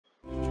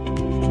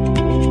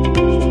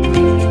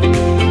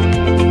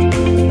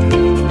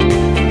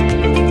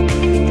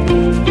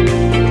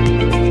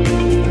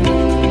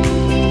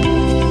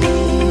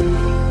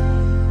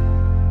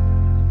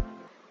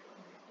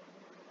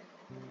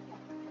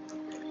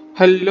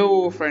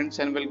Hello friends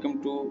and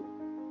welcome to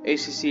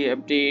ACCA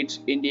Updates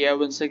India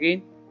once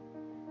again.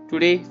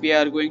 Today we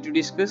are going to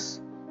discuss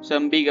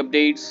some big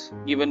updates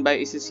given by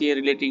ACCA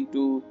relating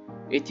to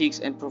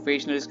Ethics and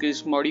Professional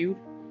Skills module,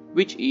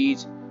 which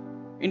is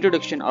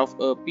introduction of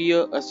a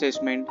peer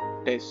assessment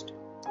test.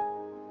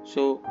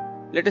 So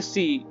let us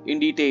see in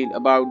detail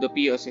about the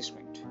peer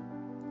assessment.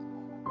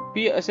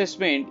 Peer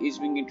assessment is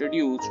being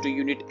introduced to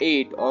Unit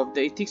 8 of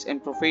the Ethics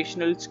and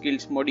Professional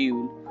Skills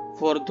module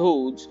for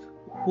those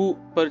who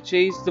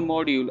purchased the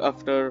module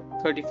after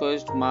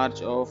 31st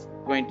March of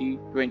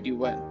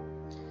 2021.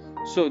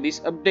 So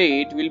this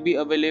update will be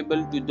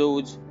available to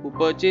those who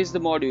purchased the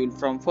module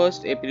from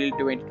 1st April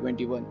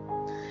 2021.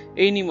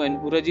 Anyone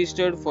who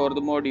registered for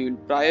the module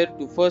prior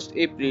to 1st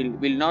April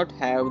will not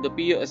have the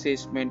peer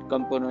assessment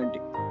component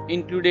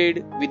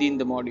included within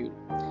the module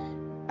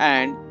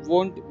and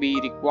won't be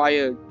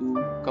required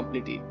to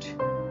complete it.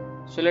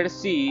 So let us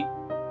see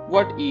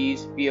what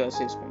is peer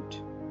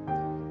assessment.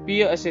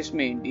 Peer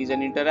assessment is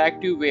an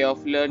interactive way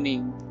of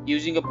learning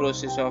using a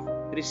process of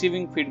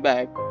receiving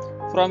feedback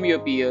from your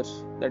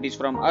peers, that is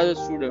from other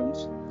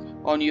students,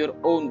 on your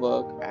own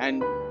work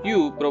and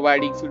you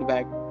providing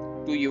feedback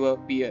to your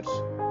peers.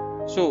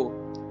 So,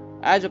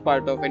 as a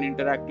part of an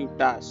interactive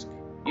task,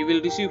 you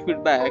will receive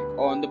feedback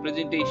on the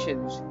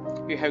presentations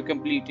you have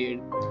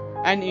completed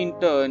and in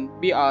turn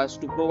be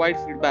asked to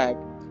provide feedback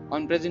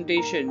on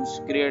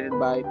presentations created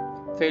by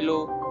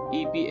fellow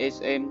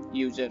EPSM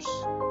users.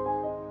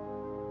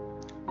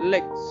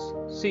 Let's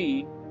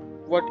see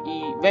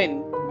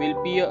when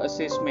will peer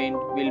assessment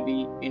will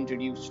be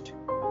introduced.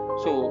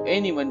 So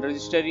anyone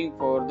registering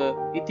for the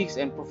Ethics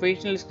and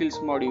Professional Skills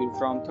module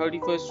from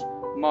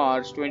 31st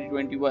March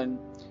 2021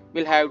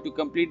 will have to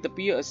complete the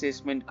peer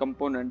assessment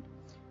component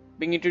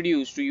being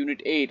introduced to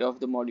Unit 8 of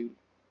the module.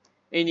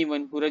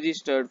 Anyone who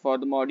registered for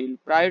the module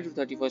prior to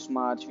 31st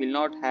March will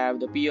not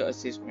have the peer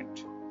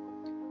assessment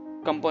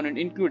component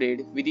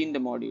included within the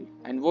module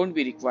and won't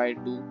be required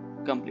to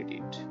complete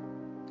it.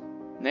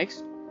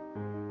 Next,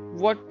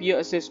 what peer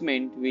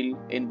assessment will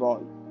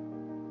involve.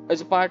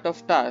 As a part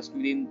of task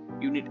within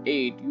Unit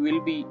 8, you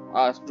will be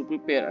asked to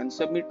prepare and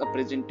submit a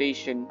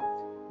presentation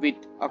with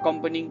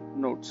accompanying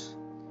notes.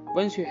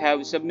 Once you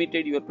have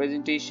submitted your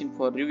presentation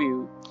for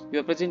review,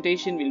 your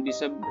presentation will be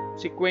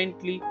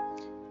subsequently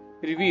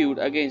reviewed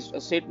against a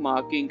set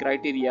marking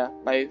criteria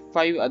by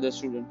 5 other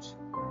students.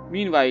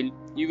 Meanwhile,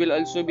 you will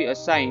also be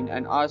assigned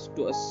and asked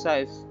to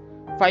assess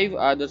 5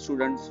 other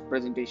students'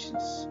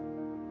 presentations.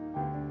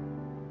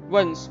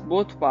 Once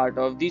both parts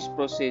of this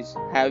process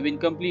have been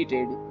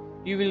completed,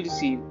 you will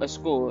receive a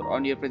score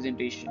on your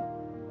presentation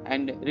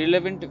and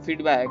relevant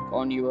feedback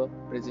on your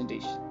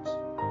presentations.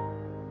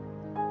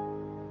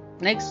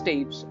 Next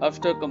steps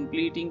after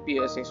completing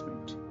peer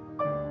assessment.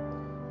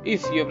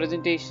 If your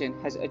presentation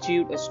has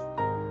achieved a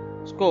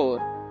score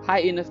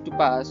high enough to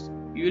pass,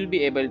 you will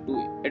be able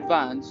to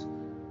advance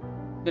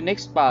the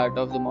next part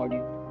of the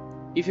module.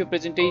 If your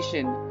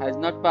presentation has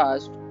not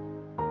passed,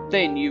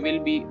 then you will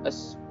be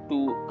asked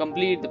to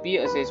complete the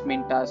peer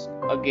assessment task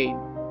again,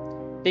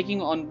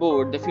 taking on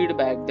board the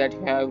feedback that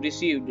you have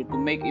received to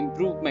make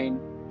improvement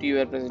to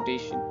your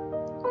presentation.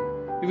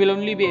 You will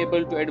only be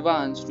able to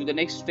advance to the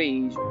next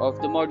stage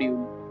of the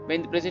module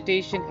when the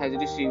presentation has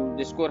received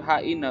the score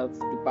high enough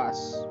to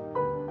pass.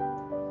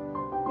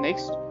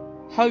 Next,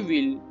 how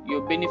will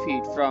you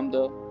benefit from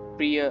the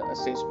peer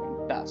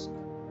assessment task?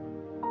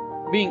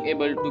 Being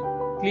able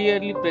to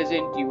clearly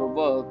present your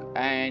work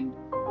and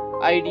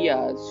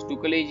ideas to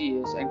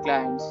colleagues and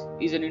clients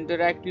is an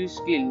interactive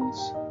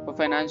skills for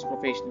finance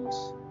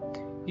professionals.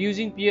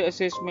 Using peer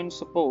assessment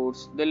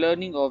supports the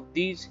learning of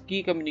these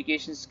key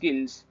communication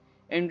skills,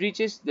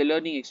 enriches the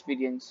learning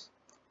experience,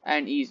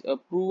 and is a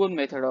proven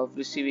method of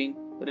receiving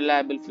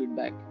reliable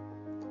feedback.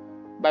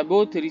 By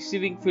both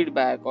receiving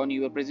feedback on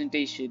your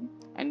presentation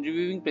and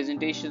reviewing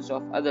presentations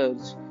of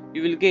others,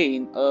 you will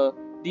gain a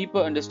deeper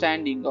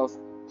understanding of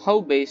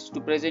how best to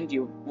present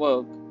your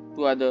work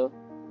to others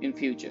in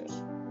future.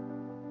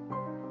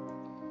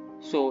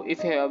 So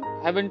if you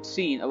haven't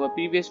seen our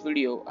previous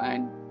video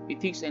and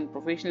Ethics and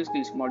Professional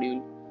Skills module,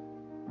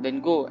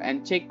 then go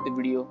and check the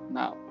video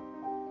now.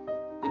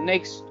 The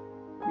next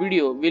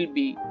video will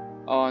be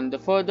on the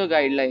further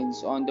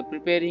guidelines on the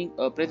preparing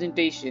a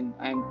presentation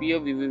and peer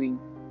reviewing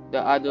the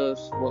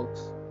others'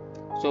 works.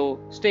 So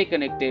stay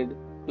connected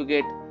to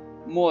get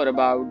more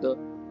about the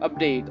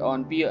update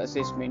on peer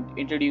assessment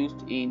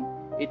introduced in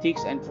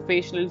Ethics and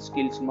Professional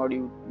Skills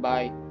module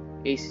by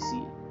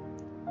ACCA.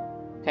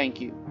 Thank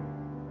you.